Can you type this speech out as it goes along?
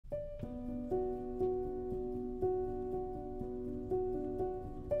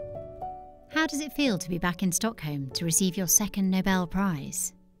How does it feel to be back in Stockholm to receive your second Nobel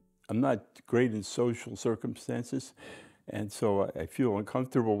Prize? I'm not great in social circumstances, and so I feel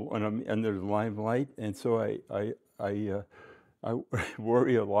uncomfortable when I'm under the limelight, and so I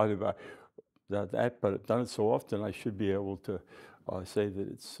worry a lot about that. But I've done it so often, I should be able to say that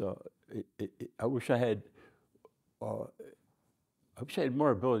it's. I wish I had. I wish I had more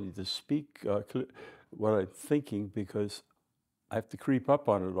ability to speak what I'm thinking, because I have to creep up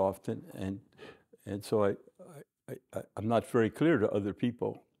on it often, and so I'm not very clear to other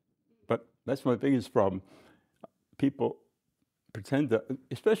people. But that's my biggest problem. People pretend to,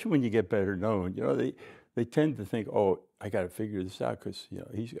 especially when you get better known, they tend to think, oh, I got to figure this out because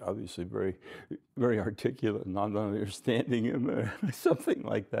he's obviously very articulate, and I'm not understanding him, or something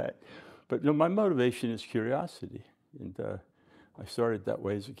like that. But my motivation is curiosity, and I started that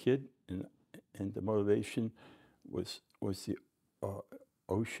way as a kid, and the motivation was the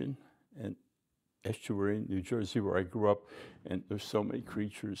ocean and estuary in New Jersey, where I grew up, and there's so many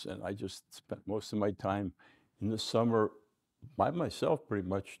creatures, and I just spent most of my time in the summer by myself, pretty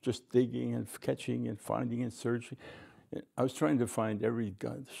much, just digging and catching and finding and searching. And I was trying to find every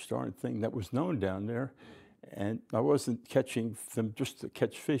darn thing that was known down there, and I wasn't catching them just to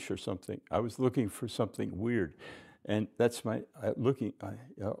catch fish or something. I was looking for something weird, and that's my looking. I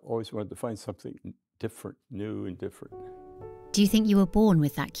always wanted to find something different, new and different. Do you think you were born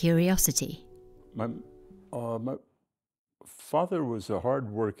with that curiosity? My father was a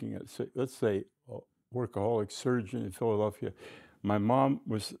hard-working, let's say, workaholic surgeon in Philadelphia. My mom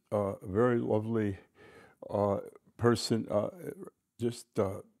was a very lovely person,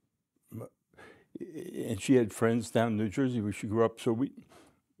 and she had friends down in New Jersey where she grew up. So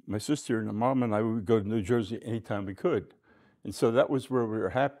my sister and my mom and I would go to New Jersey anytime we could, and so that was where we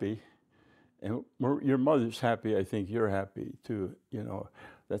were happy. And your mother's happy, I think you're happy too.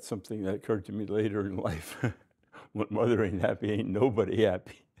 That's something that occurred to me later in life. When mother ain't happy, ain't nobody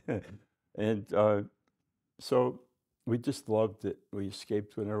happy. And so we just loved it. We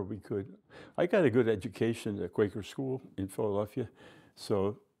escaped whenever we could. I got a good education at a Quaker school in Philadelphia,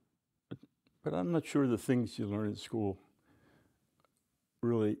 but I'm not sure the things you learn in school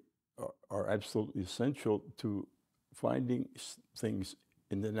really are absolutely essential to finding things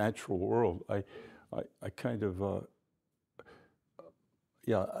in the natural world. I kind of,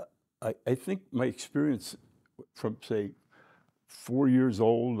 I think my experience from, say, 4 years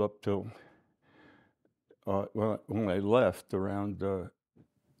old up till when I left around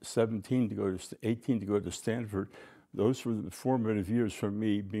 18 to go to Stanford, those were the formative years for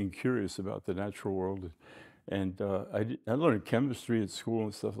me, being curious about the natural world. And I learned chemistry at school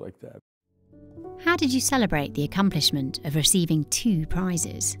and stuff like that. How did you celebrate the accomplishment of receiving 2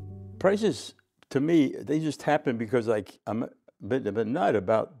 prizes? Prizes, to me, they just happen because I'm a bit of a nut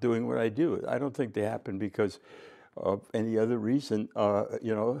about doing what I do. I don't think they happen because of any other reason.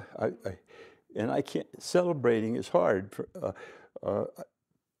 And I can't. Celebrating is hard.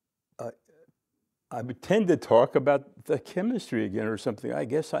 I would tend to talk about the chemistry again or something. I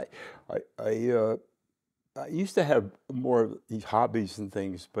guess I used to have more of these hobbies and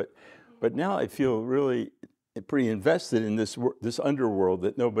things, but now I feel really pretty invested in this underworld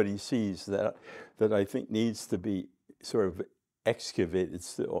that nobody sees, that I think needs to be sort of excavated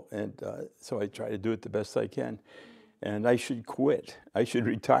still, and so I try to do it the best I can. And I should quit. I should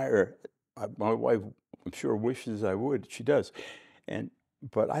retire. My wife, I'm sure, wishes I would. She does,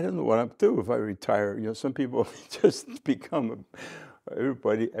 but I don't know what I'll do if I retire. Some people just become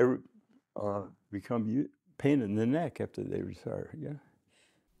become pain in the neck after they retire. Yeah.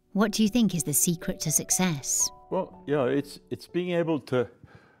 What do you think is the secret to success? Well, it's being able to.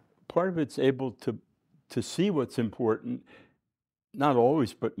 Part of it's able to see what's important. Not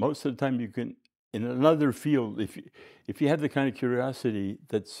always, but most of the time you can. In another field, if you have the kind of curiosity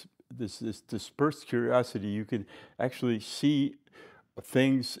that's this dispersed curiosity, you can actually see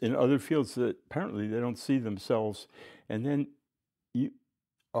things in other fields that apparently they don't see themselves. And then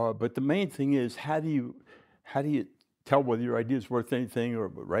but the main thing is, how do you tell whether your idea is worth anything, or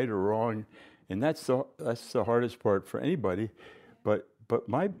right or wrong? And that's the hardest part for anybody. But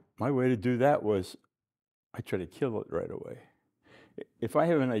my way to do that was, I try to kill it right away. If I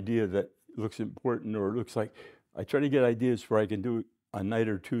have an idea that looks important, or looks like, I try to get ideas where I can do a night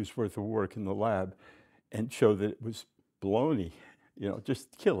or two's worth of work in the lab and show that it was baloney,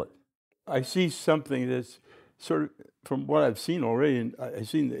 just kill it. I see something that's sort of, from what I've seen already, and I've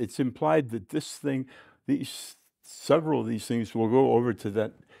seen it's implied that several of these things will go over to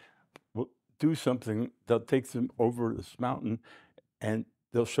that, will do something, they'll take them over this mountain, and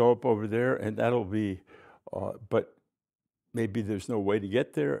they'll show up over there, and that'll be, but maybe there's no way to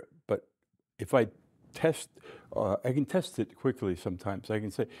get there, but if I test, I can test it quickly sometimes. I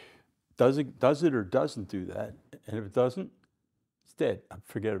can say, does it or doesn't do that? And if it doesn't, it's dead.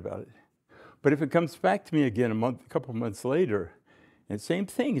 Forget about it. But if it comes back to me again a couple of months later, and same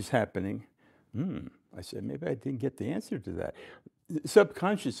thing is happening, I said, maybe I didn't get the answer to that. The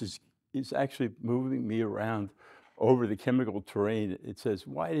subconscious is actually moving me around over the chemical terrain. It says,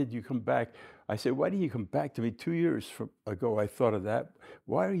 why did you come back? I said, why didn't you come back to me 2 years ago? I thought of that.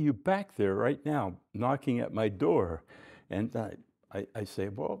 Why are you back there right now, knocking at my door? And I say,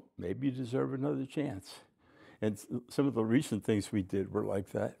 well, maybe you deserve another chance. And some of the recent things we did were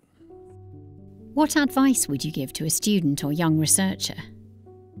like that. What advice would you give to a student or young researcher?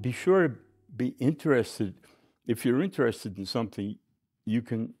 Be sure to be interested. If you're interested in something, you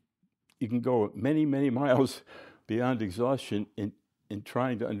can go many, many miles beyond exhaustion in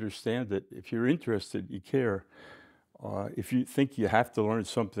trying to understand it. If you're interested, you care. If you think you have to learn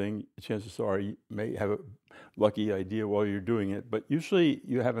something, chances are you may have a lucky idea while you're doing it. But usually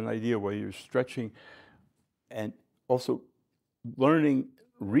you have an idea while you're stretching and also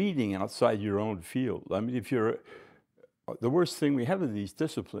reading outside your own field. I mean, if you're the worst thing we have in these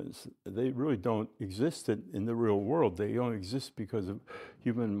disciplines, they really don't exist in the real world. They don't exist because of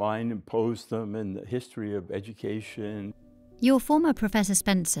human mind imposed them and the history of education. Your former Professor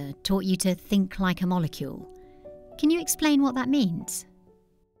Spencer taught you to think like a molecule. Can you explain what that means?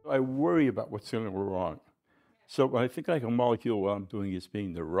 I worry about what's going to go wrong. So when I think like a molecule, what I'm doing is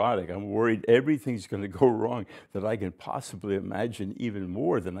being neurotic. I'm worried everything's going to go wrong that I can possibly imagine, even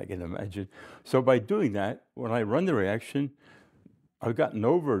more than I can imagine. So by doing that, when I run the reaction, I've gotten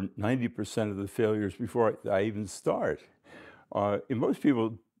over 90% of the failures before I even start. And most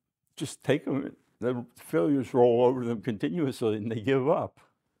people just take them, the failures roll over them continuously, and they give up.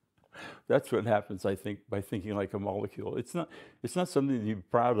 That's what happens, I think, by thinking like a molecule. It's not something to be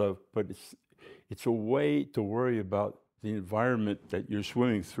proud of, but it's a way to worry about the environment that you're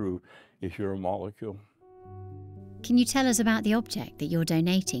swimming through if you're a molecule. Can you tell us about the object that you're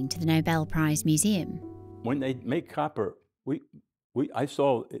donating to the Nobel Prize Museum? When they make copper, I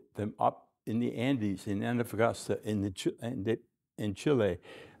saw them up in the Andes, in Antofagasta, in Chile,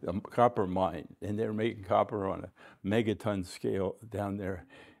 a copper mine, and they're making copper on a megaton scale down there.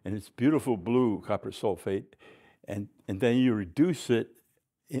 And it's beautiful blue copper sulfate, and then you reduce it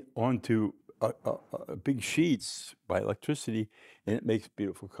onto big sheets by electricity, and it makes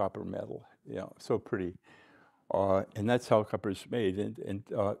beautiful copper metal. Yeah, so pretty. And that's how copper is made.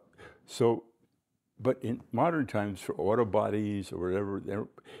 But in modern times, for auto bodies or whatever,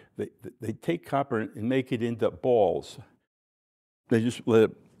 they take copper and make it into balls. They just let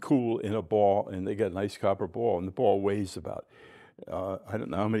it cool in a ball, and they get a nice copper ball. And the ball weighs about, I don't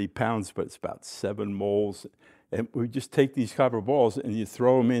know how many pounds, but it's about 7 moles. And we just take these copper balls and you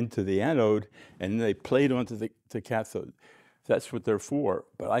throw them into the anode, and then they plate onto the cathode. That's what they're for.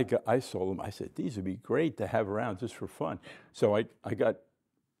 But I saw them. I said, these would be great to have around just for fun. So I got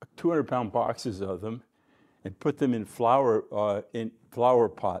 200-pound boxes of them and put them in flower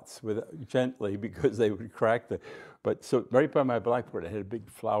pots gently, because they would crack But so right by my blackboard, I had a big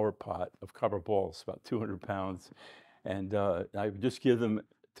flower pot of copper balls, about 200 pounds. And I would just give them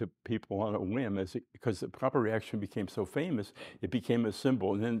to people on a whim, because the copper reaction became so famous, it became a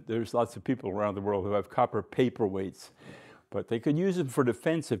symbol. And then there's lots of people around the world who have copper paperweights, but they could use them for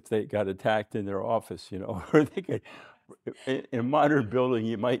defense if they got attacked in their office, or they could, in a modern building,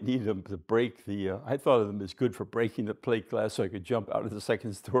 you might need them to break I thought of them as good for breaking the plate glass so I could jump out of the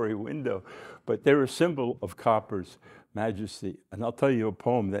second-story window. But they're a symbol of copper's majesty. And I'll tell you a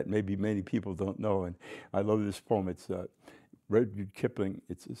poem that maybe many people don't know, and I love this poem. It's Rudyard Kipling.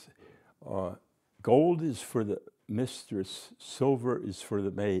 It says, gold is for the mistress, silver is for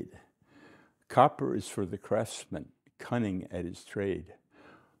the maid. Copper is for the craftsman, cunning at his trade.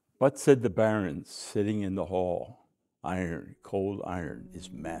 But said the baron, sitting in the hall, iron, cold iron,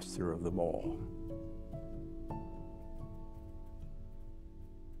 is master of them all.